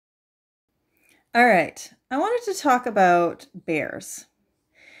All right, I wanted to talk about bears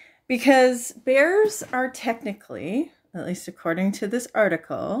because bears are technically, at least according to this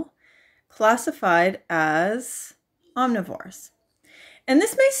article, classified as omnivores. And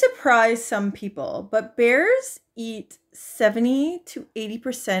this may surprise some people, but bears eat 70 to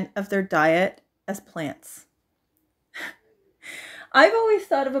 80% of their diet as plants. I've always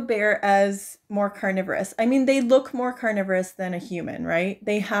thought of a bear as more carnivorous. I mean, they look more carnivorous than a human, right?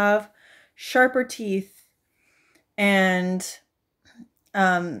 They have sharper teeth and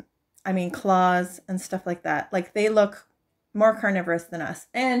claws and stuff like that. Like they look more carnivorous than us.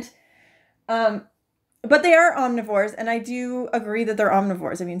 And but they are omnivores, and I do agree that they're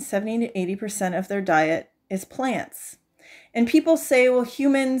omnivores. I mean, 70 to 80% of their diet is plants. And people say, well,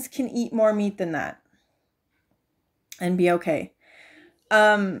 humans can eat more meat than that and be okay.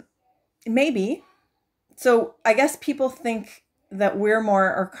 Maybe. So I guess people think that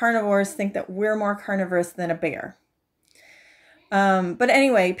or carnivores think that we're more carnivorous than a bear. But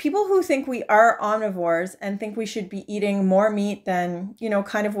anyway, people who think we are omnivores and think we should be eating more meat than,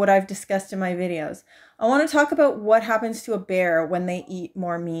 kind of what I've discussed in my videos. I want to talk about what happens to a bear when they eat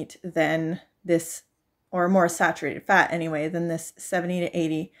more meat than this, or more saturated fat anyway, than this 70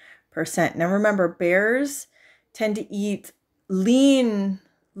 to 80%. Now remember, bears tend to eat lean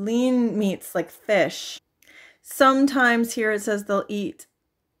meats like fish. Sometimes here it says they'll eat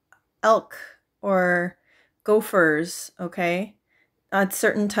elk or gophers, okay, at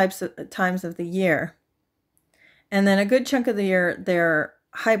certain times of the year. And then a good chunk of the year, they're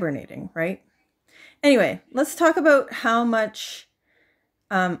hibernating, right? Anyway, let's talk about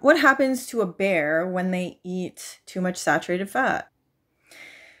what happens to a bear when they eat too much saturated fat.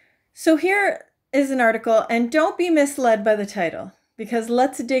 So here is an article, and don't be misled by the title, because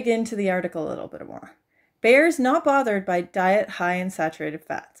let's dig into the article a little bit more. Bears not bothered by diet high in saturated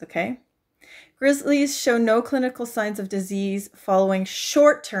fats, okay? Grizzlies show no clinical signs of disease following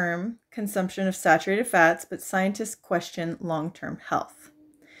short-term consumption of saturated fats, but scientists question long-term health.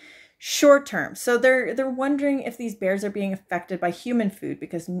 Short-term. So they're wondering if these bears are being affected by human food,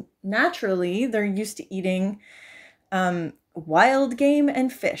 because naturally they're used to eating wild game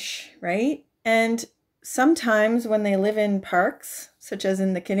and fish, right? And sometimes when they live in parks, such as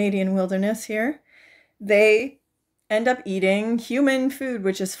in the Canadian wilderness here, they end up eating human food,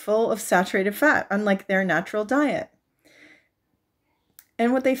 which is full of saturated fat, unlike their natural diet.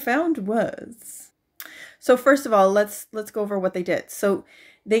 And what they found was, so first of all, let's go over what they did. So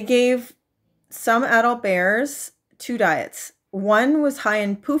they gave some adult bears two diets. One was high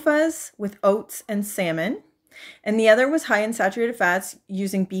in PUFAs with oats and salmon, and the other was high in saturated fats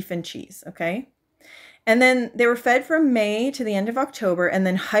using beef and cheese, okay? And then they were fed from May to the end of October and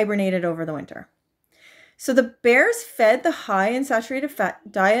then hibernated over the winter. So the bears fed the high in saturated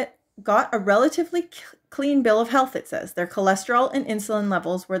fat diet got a relatively clean bill of health, it says. Their cholesterol and insulin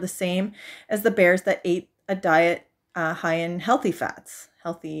levels were the same as the bears that ate a diet high in healthy fats,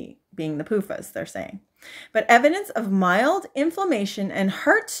 healthy being the PUFAs, they're saying. But evidence of mild inflammation and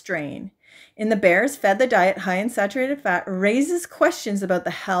heart strain in the bears fed the diet high in saturated fat raises questions about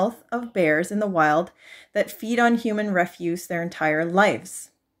the health of bears in the wild that feed on human refuse their entire lives.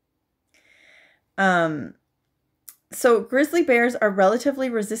 So grizzly bears are relatively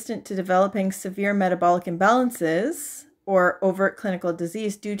resistant to developing severe metabolic imbalances or overt clinical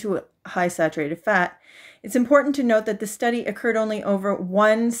disease due to high saturated fat. It's important to note that the study occurred only over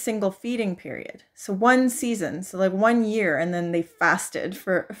one single feeding period. So one season, so like 1 year, and then they fasted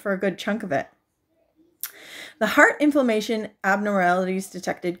for a good chunk of it. The heart inflammation abnormalities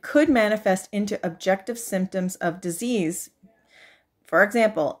detected could manifest into objective symptoms of disease. For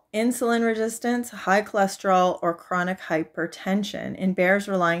example, insulin resistance, high cholesterol, or chronic hypertension in bears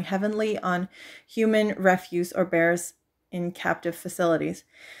relying heavily on human refuse or bears in captive facilities.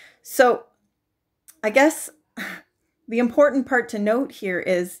 So I guess the important part to note here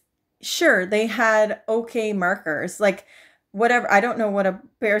is, sure, they had okay markers, like whatever. I don't know what a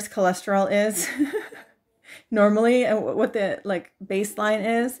bear's cholesterol is normally and what the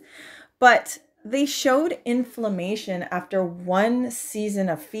baseline is, but they showed inflammation after one season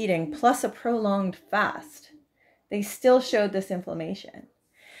of feeding plus a prolonged fast. They still showed this inflammation.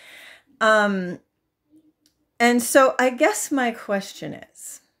 And so I guess my question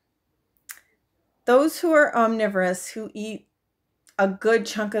is, those who are omnivorous, who eat a good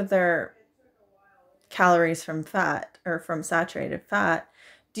chunk of their calories from fat or from saturated fat,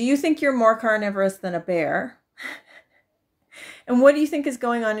 do you think you're more carnivorous than a bear? And what do you think is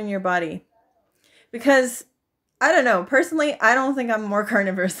going on in your body? Because, I don't know, personally, I don't think I'm more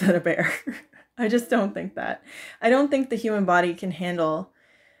carnivorous than a bear. I just don't think that. I don't think the human body can handle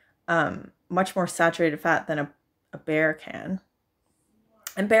much more saturated fat than a bear can.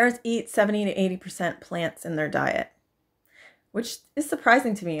 And bears eat 70 to 80% plants in their diet, which is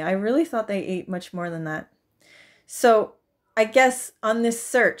surprising to me. I really thought they ate much more than that. So I guess on this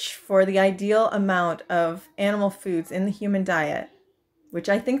search for the ideal amount of animal foods in the human diet, which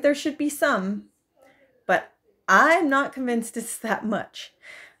I think there should be some, but I'm not convinced it's that much.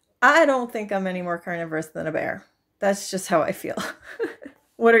 I don't think I'm any more carnivorous than a bear. That's just how I feel.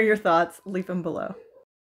 What are your thoughts? Leave them below.